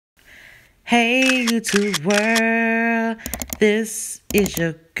Hey YouTube world, this is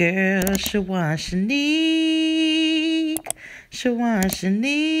your girl Shawan Shenek. Shawan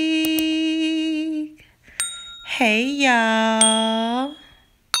Shenek. Hey y'all.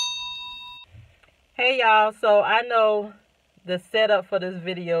 Hey y'all, so I know the setup for this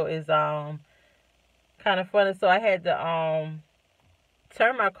video is kind of funny, so I had to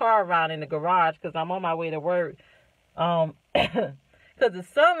turn my car around in the garage because I'm on my way to work. Because the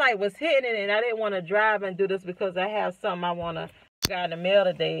sunlight was hitting it, and I didn't want to drive and do this because I have something I want to got in the mail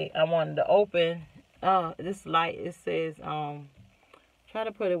today. I wanted to open this light. It says try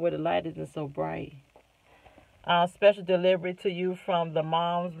to put it where the light isn't so bright. Special delivery to you from the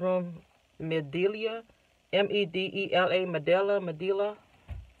mom's room, Medela, Medela, Medela,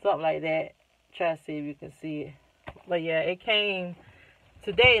 something like that. Try to see if you can see it. But yeah, it came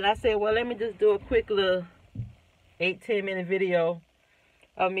today, and I said, well, let me just do a quick little 8-10 minute video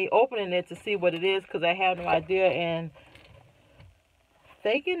of me opening it to see what it is, because I have no idea. And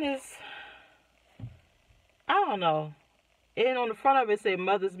thinking is, I don't know. And on the front of it say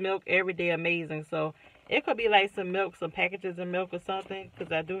mother's milk everyday amazing, so it could be like some milk, some packages of milk or something,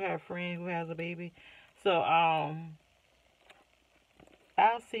 because I do have a friend who has a baby. So I'll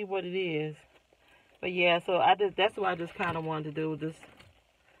see what it is. But yeah, so that's what I just kind of wanted to do, this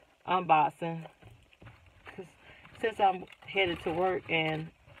unboxing, since I'm headed to work. And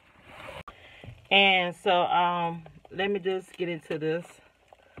so let me just get into this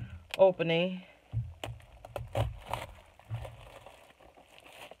opening.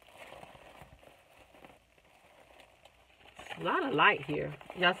 A lot of light here.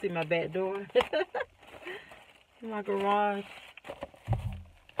 Y'all see my back door? My garage.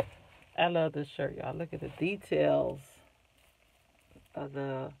 I love this shirt, y'all. Look at the details of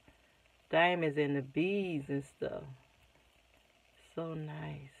the diamonds and the beads and stuff. So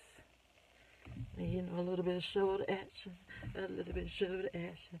nice. And you know, a little bit of shoulder action. A little bit of shoulder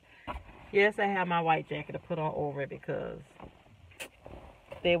action. Yes, I have my white jacket to put on over it because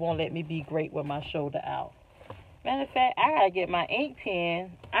they won't let me be great with my shoulder out. Matter of fact, I gotta get my ink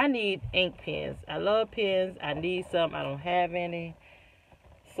pen. I need ink pens. I love pens. I need some. I don't have any.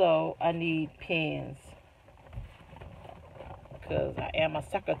 So I need pens. Because I am a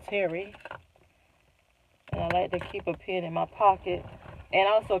secretary. And I like to keep a pen in my pocket. And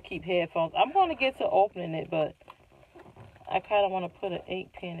also keep headphones. I'm going to get to opening it, but I kind of want to put an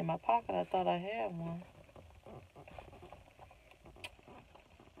ink pen in my pocket. I thought I had one.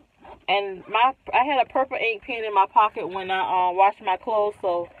 And I had a purple ink pen in my pocket when I washed my clothes,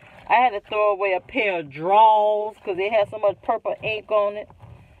 so I had to throw away a pair of drawers because it had so much purple ink on it,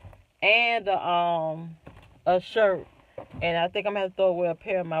 and a shirt. And I think I'm gonna have to throw away a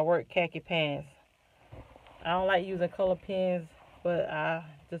pair of my work khaki pants. I don't like using color pens, but I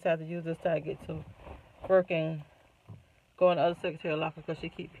just have to use this till I get to work and go in the other secretary locker because she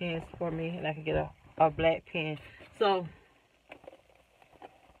keeps pens for me, and I can get a black pen. So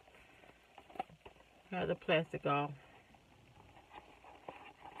got the plastic off.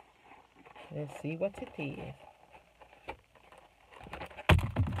 Let's see what it is.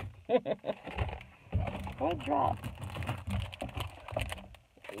 What dropped?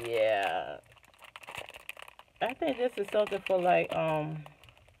 Yeah. I think this is something for like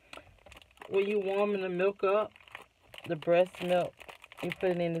when you warming the milk up, the breast milk, you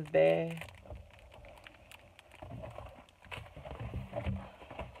put it in this bag.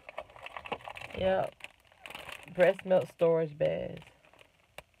 Yep. Breast milk storage bags.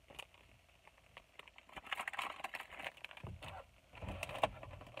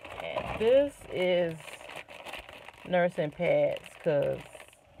 And this is nursing pads, because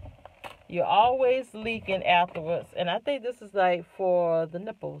you're always leaking afterwards. And I think this is like for the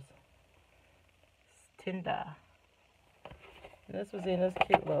nipples. It's $10. And this was in this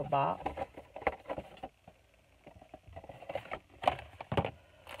cute little box.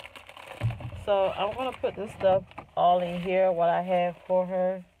 So I'm going to put this stuff all in here, what I have for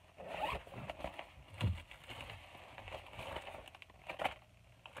her.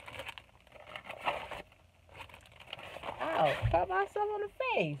 Ow, cut myself on the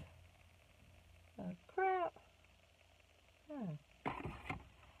face. Oh, crap.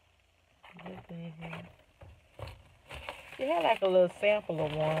 This thing here. She had like a little sample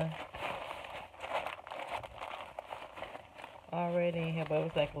of one already in here, but it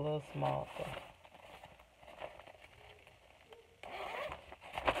was like a little small. So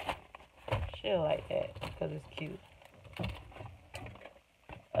she'll like that because it's cute.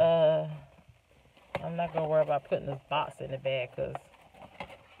 I'm not gonna worry about putting this box in the bag because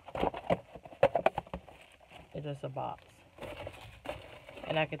it's just a box.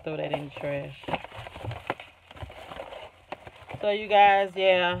 and I can throw that in the trash. So you guys,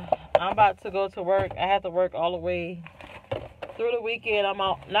 yeah, I'm about to go to work. I have to work all the way through the weekend. I'm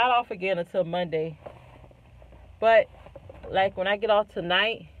not off again until Monday. But like when I get off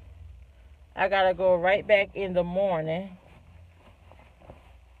tonight, I gotta go right back in the morning.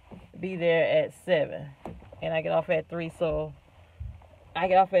 Be there at 7, and I get off at 3. So I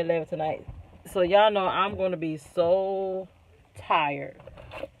get off at 11 tonight. So y'all know I'm gonna be so tired.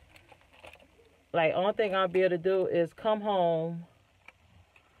 Like, only thing I'll be able to do is come home,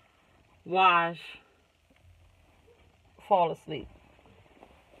 wash, fall asleep.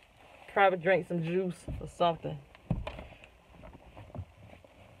 Probably drink some juice or something.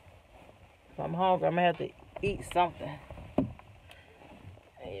 If I'm hungry, I'm going to have to eat something.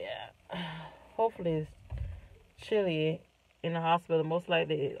 Yeah. Hopefully it's chilly in the hospital. Most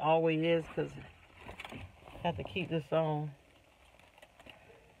likely it always is because I have to keep this on.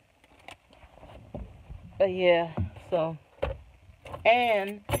 But yeah, so,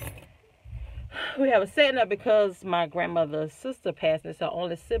 and we have a setting up because my grandmother's sister passed. It's her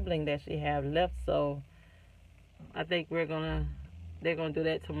only sibling that she have left. So I think they're gonna do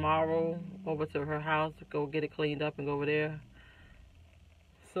that tomorrow over to her house, go get it cleaned up and go over there.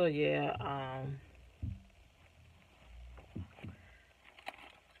 So yeah,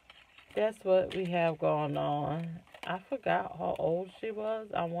 that's what we have going on. I forgot how old she was.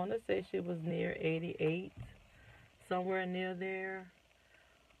 I want to say she was near 88, somewhere near there,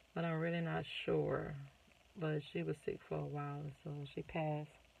 but I'm really not sure. But she was sick for a while, so she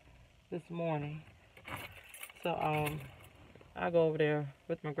passed this morning. So I'll go over there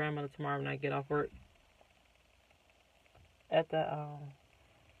with my grandmother tomorrow when I get off work.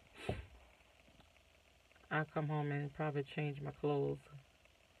 I'll come home and probably change my clothes.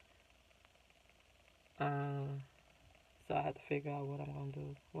 So I have to figure out what I'm going to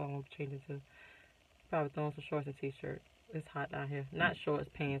do, what I'm going to change it to. Probably throw on some shorts and t-shirt. It's hot down here. Not shorts,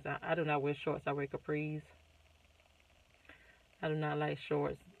 pants. I do not wear shorts. I wear capris. I do not like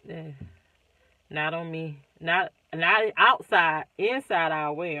shorts. Not on me. Not outside. Inside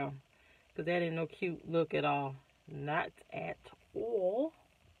I'll wear them. Because that ain't no cute look at all. Not at all.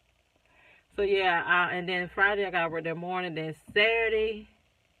 So yeah, and then Friday I got to work that morning. Then Saturday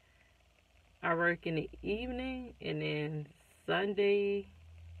I work in the evening, and then Sunday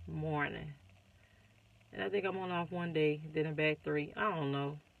morning. And I think I'm on off one day, then I'm back 3. I don't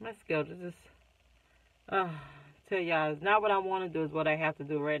know. My schedule just, tell y'all, it's not what I want to do, it's what I have to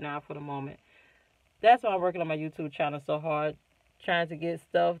do right now for the moment. That's why I'm working on my YouTube channel so hard, trying to get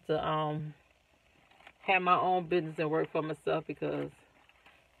stuff to have my own business and work for myself, because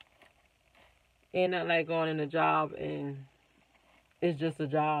ain't nothing like going in a job and it's just a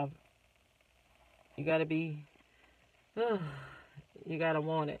job. You gotta be, you gotta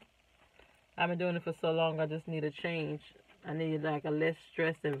want it. I've been doing it for so long, I just need a change. I need like a less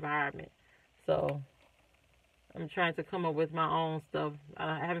stressed environment. So I'm trying to come up with my own stuff.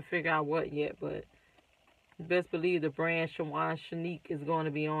 I haven't figured out what yet, but best believe the brand Shawan Shenek is going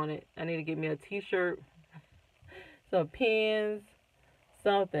to be on it. I need to get me a t-shirt, some pins,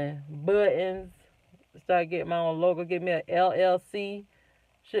 something, buttons, start getting my own logo, get me an LLC.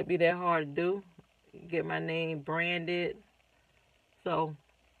 Shouldn't be that hard to do. Get my name branded. So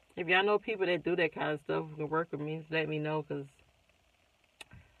if y'all know people that do that kind of stuff who can work with me, let me know, because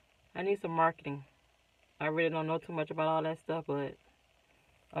I need some marketing. I really don't know too much about all that stuff, but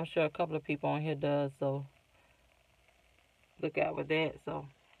I'm sure a couple of people on here does, so look out with that. So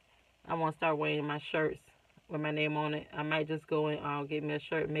I want to start wearing my shirts with my name on it. I might just go and get me a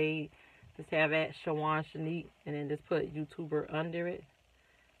shirt made, just have that Shawan Shenek, and then just put YouTuber under it,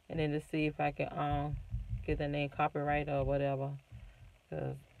 and then to see if I can get the name copyright or whatever.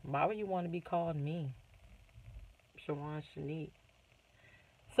 Because why would you want to be called me? Shawan Shenek.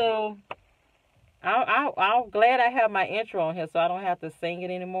 So I'm glad I have my intro on here so I don't have to sing it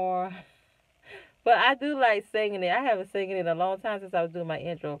anymore. But I do like singing it. I haven't sung it in a long time since I was doing my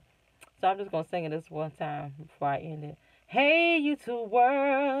intro. So I'm just going to sing it this one time before I end it. Hey, YouTube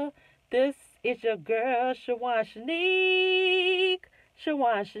world. This is your girl, Shawan Shenek.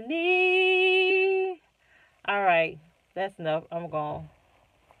 Shawan Shenek. All right. That's enough. I'm gone.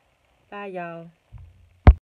 Bye, y'all.